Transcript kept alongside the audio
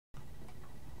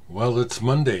Well, it's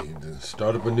Monday, the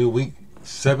start of a new week,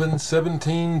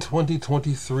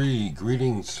 7/17/2023.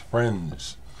 Greetings,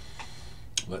 friends.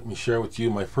 Let me share with you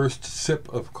my first sip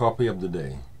of coffee of the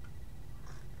day.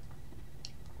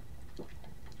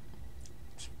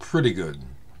 It's pretty good.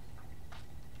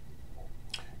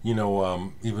 You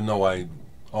know, even though I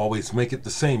always make it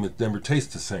the same, it never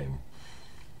tastes the same.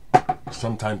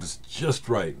 Sometimes it's just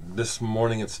right. This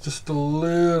morning it's just a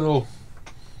little...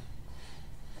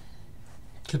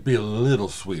 Could be a little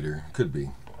sweeter. Could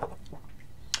be.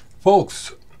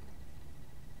 Folks,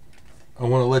 I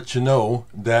want to let you know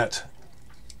that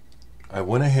I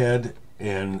went ahead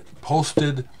and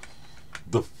posted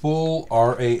the full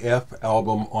RAF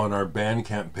album on our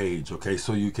Bandcamp page. Okay,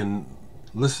 so you can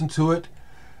listen to it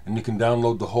and you can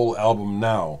download the whole album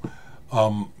now.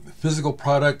 Physical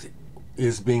product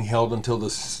is being held until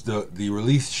the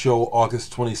release show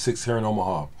August 26th here in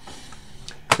Omaha.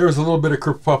 There was a little bit of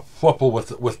kerfuffle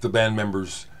with the band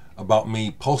members about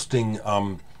me posting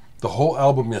the whole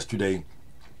album yesterday,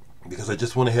 because I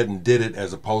just went ahead and did it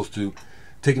as opposed to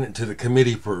taking it to the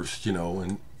committee first, you know,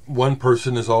 and one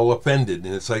person is all offended,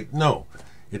 and it's like, no,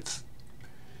 it's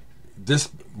this,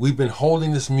 we've been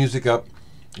holding this music up.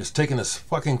 It's taken us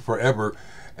fucking forever.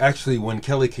 Actually, when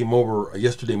Kelly came over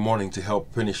yesterday morning to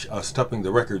help finish stuffing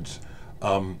the records,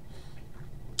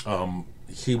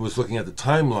 he was looking at the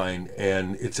timeline,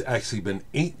 and it's actually been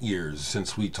 8 years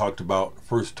since we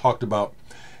first talked about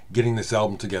getting this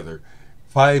album together.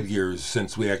 5 years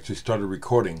since we actually started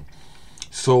recording.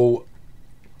 So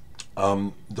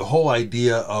the whole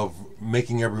idea of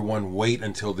making everyone wait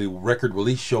until the record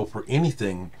release show for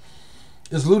anything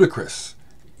is ludicrous.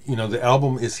 You know, the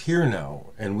album is here now,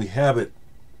 and we have it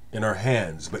in our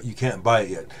hands, but you can't buy it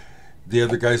yet. The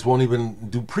other guys won't even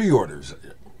do pre-orders.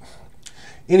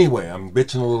 Anyway, I'm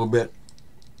bitching a little bit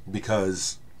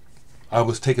because I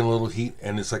was taking a little heat,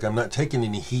 and it's like I'm not taking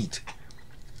any heat.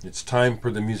 It's time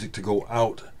for the music to go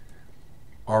out.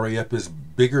 RAF is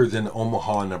bigger than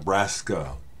Omaha,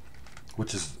 Nebraska,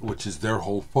 which is their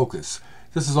whole focus.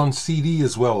 This is on CD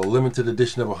as well, a limited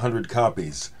edition of 100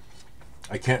 copies.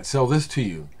 I can't sell this to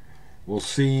you. We'll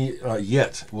see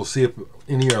yet. We'll see if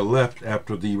any are left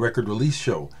after the record release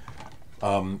show.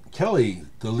 Kelly,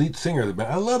 the lead singer of the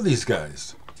band, I love these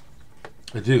guys.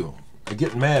 I do. I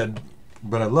get mad,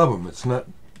 but I love them. It's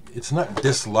not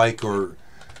dislike or...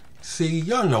 See,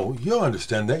 y'all know, y'all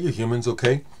understand that. You're humans,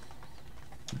 okay?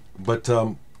 But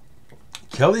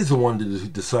Kelly's the one who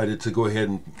decided to go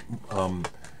ahead and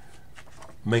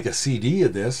make a CD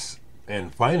of this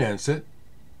and finance it.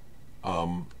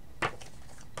 Turned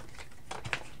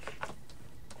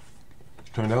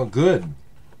out good.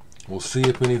 We'll see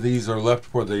if any of these are left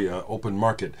for the open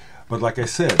market. But like I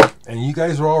said, and you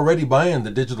guys are already buying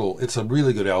the digital, it's a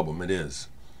really good album, it is.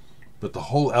 But the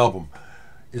whole album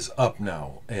is up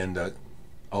now, and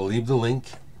I'll leave the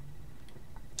link.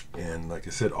 And like I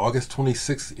said, August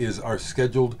 26th is our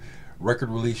scheduled record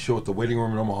release show at the Waiting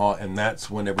Room in Omaha, and that's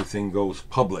when everything goes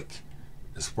public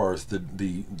as far as the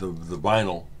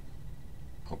vinyl.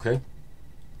 Okay?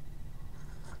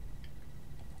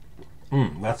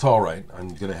 That's all right.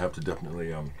 I'm gonna have to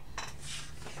definitely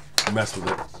mess with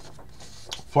it.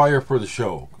 Flyer for the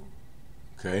show.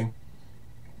 Okay.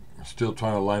 We're still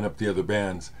trying to line up the other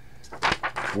bands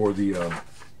for the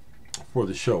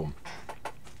show.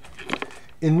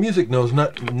 In music news,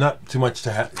 not too much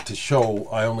to show.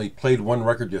 I only played one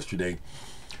record yesterday.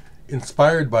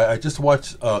 Inspired by, I just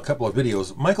watched a couple of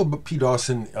videos. Michael P.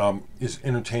 Dawson is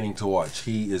entertaining to watch.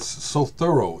 He is so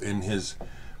thorough in his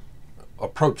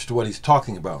approach to what he's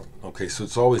talking about. Okay, so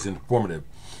it's always informative.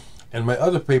 And my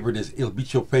other favorite is Il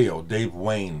Bicho Feo, Dave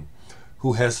Wayne,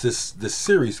 who has this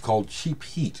series called Cheap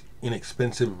Heat,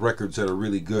 inexpensive records that are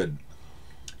really good.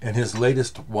 And his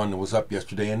latest one was up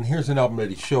yesterday, and here's an album that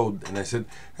he showed, and I said,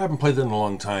 I haven't played that in a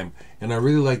long time, and I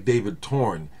really like David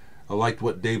Torn. I liked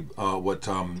what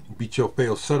Bicho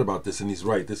Feo said about this, and he's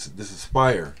right. This is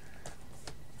fire.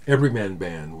 Everyman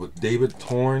Band with David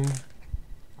Torn,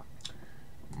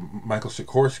 Michael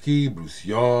Sikorsky, Bruce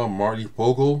Yaw, Marty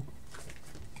Fogel.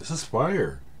 This is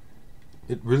fire.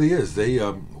 It really is. They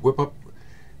whip up.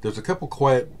 There's a couple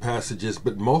quiet passages,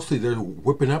 but mostly they're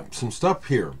whipping up some stuff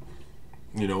here.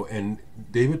 You know, and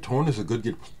David Torn is a good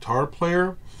guitar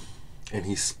player, and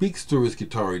he speaks through his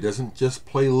guitar. He doesn't just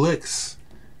play licks.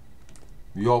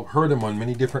 You all heard him on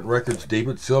many different records.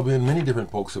 David Sylvia and many different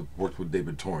folks have worked with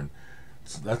David Torn.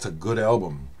 So that's a good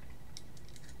album.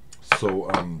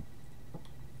 So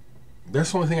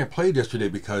that's the only thing I played yesterday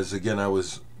because, again, I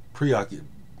was preoccupied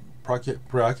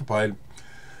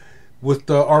with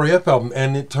the RAF album,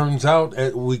 and it turns out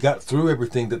we got through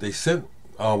everything that they sent.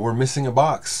 We're missing a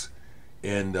box.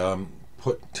 and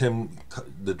put Tim,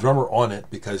 the drummer, on it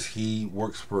because he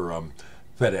works for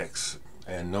FedEx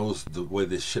and knows the way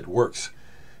this shit works.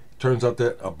 Turns out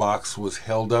that a box was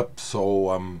held up, so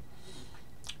I'm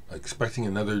expecting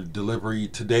another delivery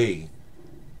today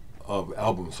of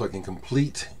albums so I can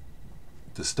complete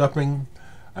the stuffing.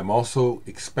 I'm also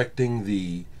expecting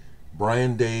the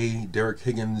Brian Day, Dereck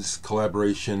Higgins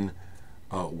collaboration,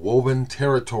 Woven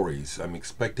Territories. I'm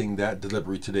expecting that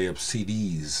delivery today of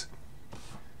CDs.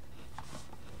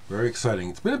 Very exciting.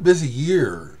 It's been a busy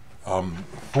year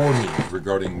for me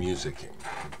regarding music,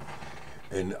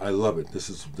 and I love it. This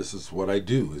is what I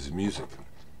do, is music.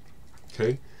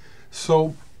 Okay,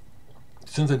 so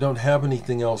since I don't have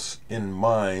anything else in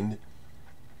mind,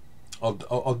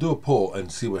 I'll do a poll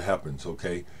and see what happens.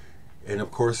 Okay, and of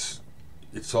course,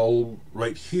 it's all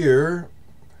right here.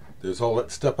 There's all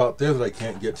that stuff out there that I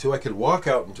can't get to. I could walk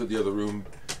out into the other room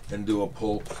and do a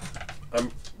poll.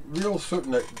 I'm real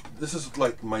certain that this is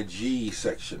like my G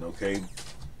section. Okay,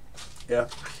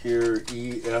 F here,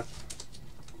 E, F.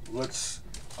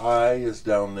 I is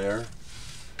down there.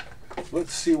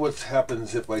 Let's see what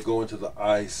happens if I go into the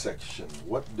I section.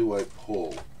 What do I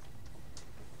pull?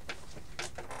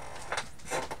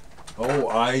 Oh,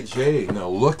 IJ. Now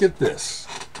look at this.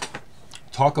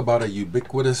 Talk about a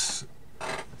ubiquitous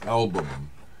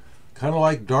album. Kind of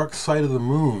like Dark Side of the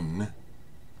Moon.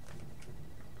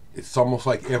 It's almost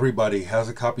like everybody has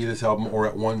a copy of this album or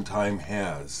at one time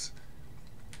has.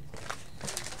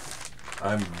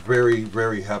 I'm very,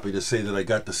 very happy to say that I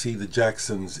got to see the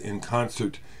Jacksons in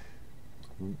concert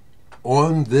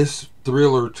on this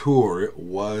Thriller tour. It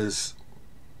was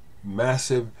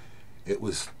massive. It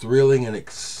was thrilling and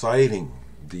exciting.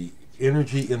 The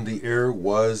energy in the air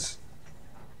was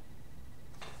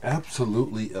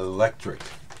absolutely electric.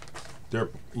 There,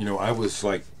 I was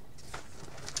like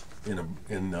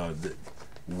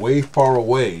way far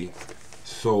away,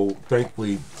 so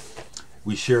thankfully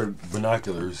we shared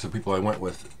binoculars, the people I went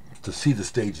with, to see the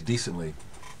stage decently.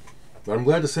 But I'm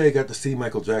glad to say I got to see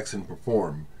Michael Jackson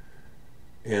perform.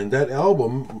 And that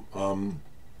album,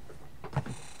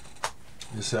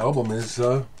 this album is,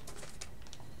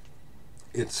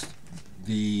 it's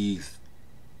the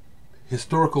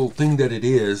historical thing that it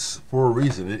is for a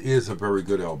reason. It is a very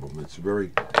good album. It's very,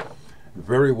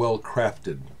 very well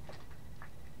crafted.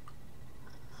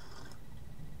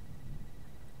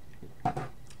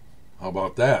 How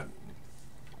about that?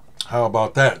 How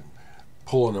about that?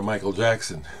 Pulling a Michael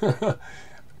Jackson.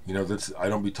 That's, I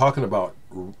don't be talking about,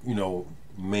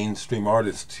 mainstream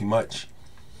artists too much.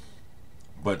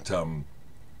 But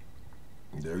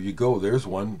there you go. There's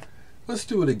one. Let's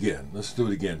do it again. Let's do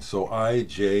it again. So I,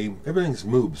 J, everything's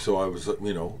moved. So I was,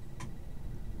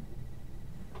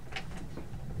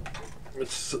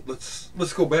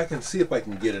 let's go back and see if I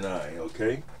can get an I.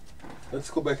 Okay. Let's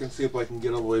go back and see if I can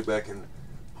get all the way back and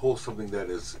pull something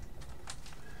that is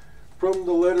from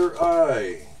the letter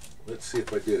I. Let's see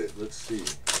if I did it. Let's see.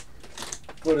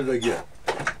 What did I get?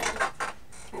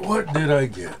 What did I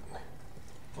get?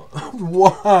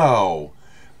 Wow.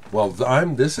 Well,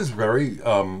 this is very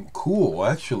cool,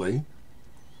 actually.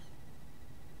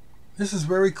 This is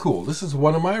very cool. This is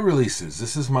one of my releases.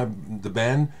 This is the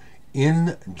band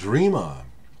In Dreama.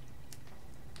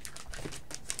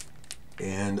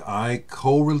 And I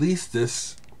co-released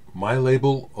this, my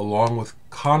label, along with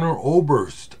Connor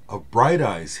Oberst of Bright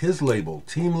Eyes, his label,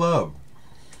 Team Love.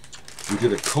 We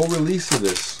did a co-release of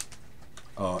this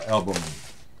album.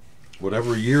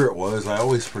 Whatever year it was, I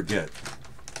always forget.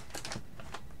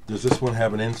 Does this one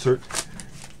have an insert?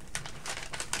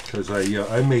 Because I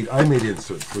made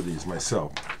inserts for these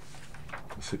myself.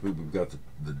 Let's see if we've got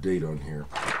the date on here.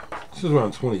 This is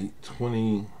around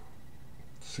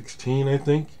 2016, I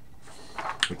think.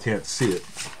 I can't see it.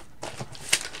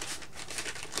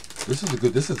 This is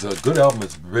a good album.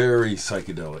 It's very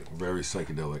psychedelic, very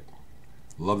psychedelic.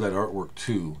 Love that artwork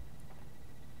too.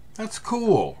 That's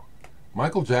cool.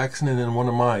 Michael Jackson, and then one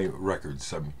of my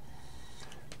records.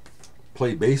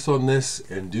 Play bass on this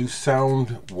and do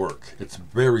sound work. It's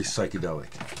very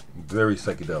psychedelic. Very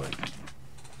psychedelic.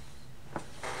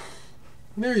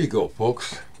 And there you go,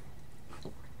 folks.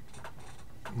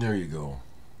 There you go.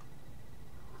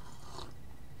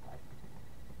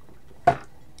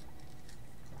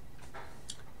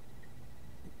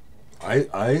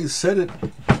 I said it.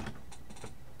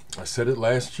 I said it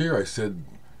last year. I said,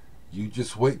 you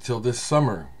just wait till this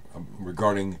summer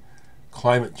regarding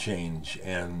climate change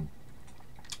and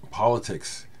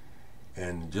politics.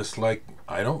 And just like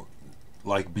I don't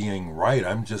like being right,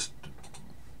 I'm just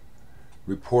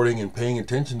reporting and paying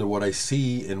attention to what I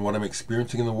see and what I'm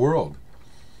experiencing in the world.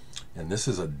 And this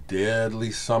is a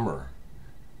deadly summer.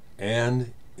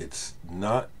 And it's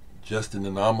not just an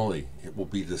anomaly. It will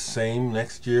be the same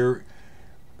next year,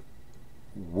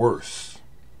 worse.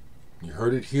 You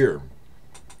heard it here.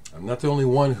 I'm not the only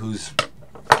one who's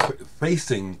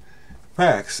facing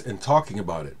facts and talking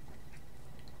about it.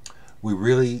 We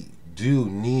really do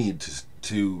need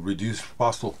to reduce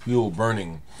fossil fuel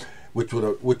burning, which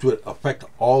would affect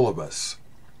all of us,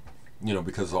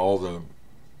 because of all the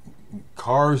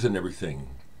cars and everything.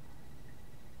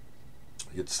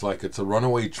 It's like it's a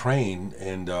runaway train,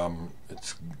 and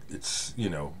it's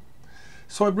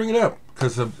So I bring it up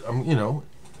because I'm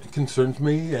it concerns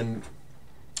me, and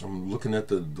I'm looking at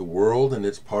the world, and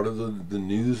it's part of the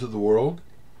news of the world,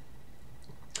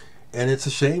 and it's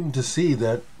a shame to see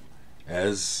that,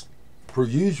 as per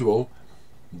usual,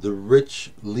 the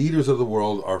rich leaders of the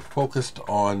world are focused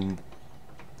on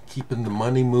keeping the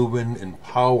money moving and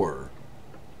power.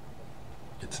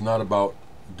 It's not about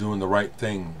doing the right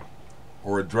thing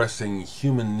or addressing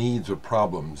human needs or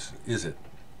problems, is it?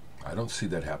 I don't see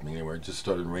that happening anywhere. It just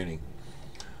started raining.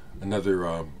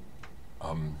 Another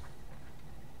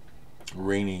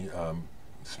rainy,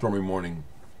 stormy morning.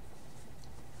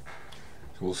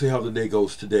 So we'll see how the day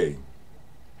goes today.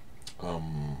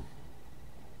 I'm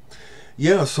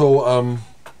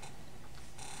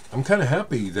kind of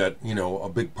happy that, a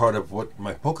big part of what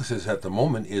my focus is at the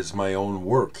moment is my own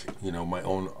work, my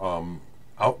own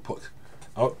output.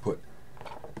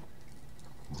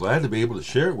 Glad to be able to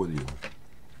share it with you.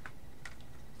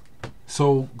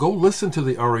 So go listen to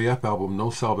the REF album, No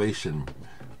Salvation.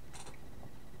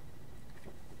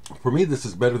 For me, this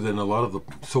is better than a lot of the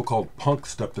so-called punk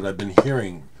stuff that I've been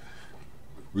hearing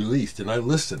released, and I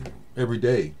listen every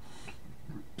day,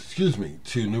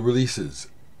 to new releases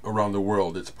around the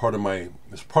world. It's part of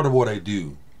what I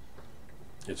do.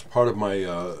 It's part of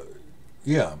my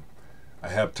I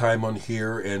have time on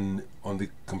here and on the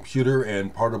computer,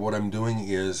 and part of what I'm doing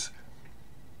is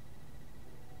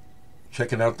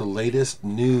checking out the latest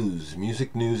news,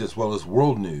 music news as well as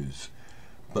world news,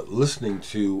 but listening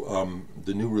to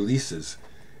the new releases,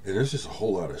 and there's just a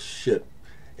whole lot of shit.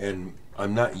 And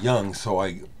I'm not young, so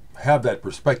I have that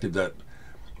perspective that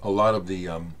a lot of the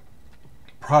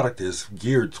product is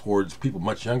geared towards people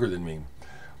much younger than me.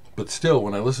 But still,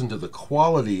 when I listen to the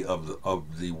quality of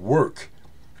the work,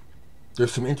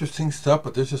 there's some interesting stuff,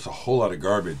 but there's just a whole lot of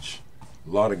garbage. A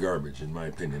lot of garbage, in my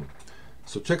opinion.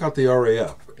 So check out the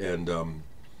RAF. And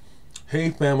hey,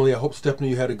 family, I hope, Stephanie,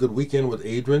 you had a good weekend with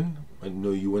Adrian. I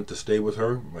know you went to stay with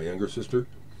her, my younger sister.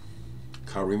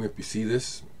 Karim, if you see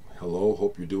this, hello,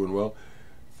 hope you're doing well.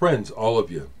 Friends, all of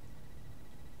you,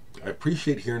 I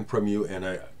appreciate hearing from you, and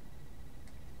I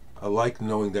like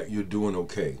knowing that you're doing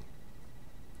okay.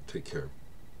 Take care.